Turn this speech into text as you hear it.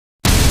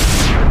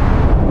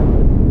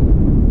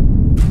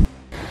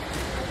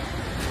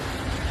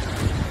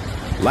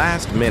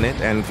last-minute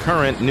and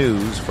current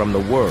news from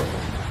the world.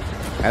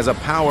 As a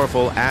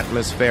powerful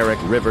atmospheric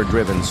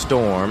river-driven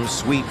storm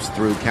sweeps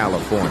through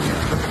California,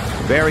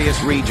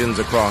 various regions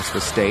across the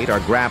state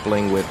are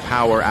grappling with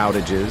power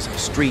outages,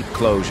 street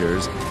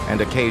closures,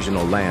 and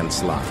occasional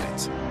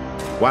landslides.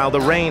 While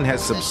the rain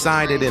has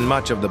subsided in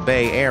much of the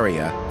Bay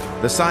Area,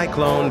 the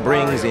cyclone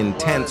brings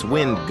intense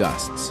wind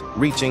gusts,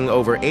 reaching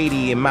over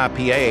 80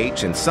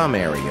 mph in some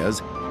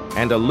areas,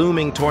 and a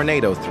looming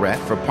tornado threat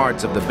for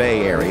parts of the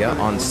Bay Area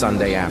on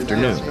Sunday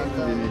afternoon.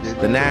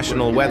 The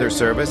National Weather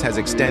Service has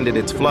extended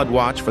its flood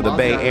watch for the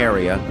Bay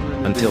Area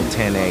until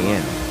 10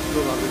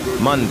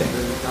 a.m. Monday,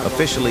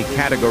 officially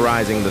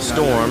categorizing the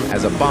storm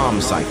as a bomb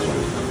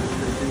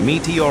cyclone.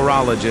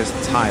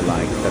 Meteorologists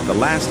highlight that the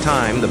last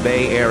time the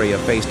Bay Area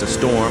faced a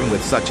storm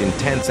with such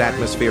intense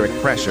atmospheric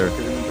pressure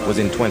was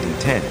in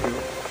 2010.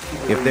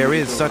 If there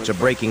is such a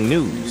breaking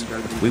news,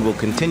 we will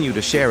continue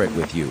to share it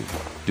with you.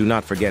 Do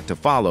not forget to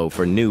follow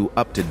for new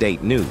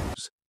up-to-date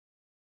news.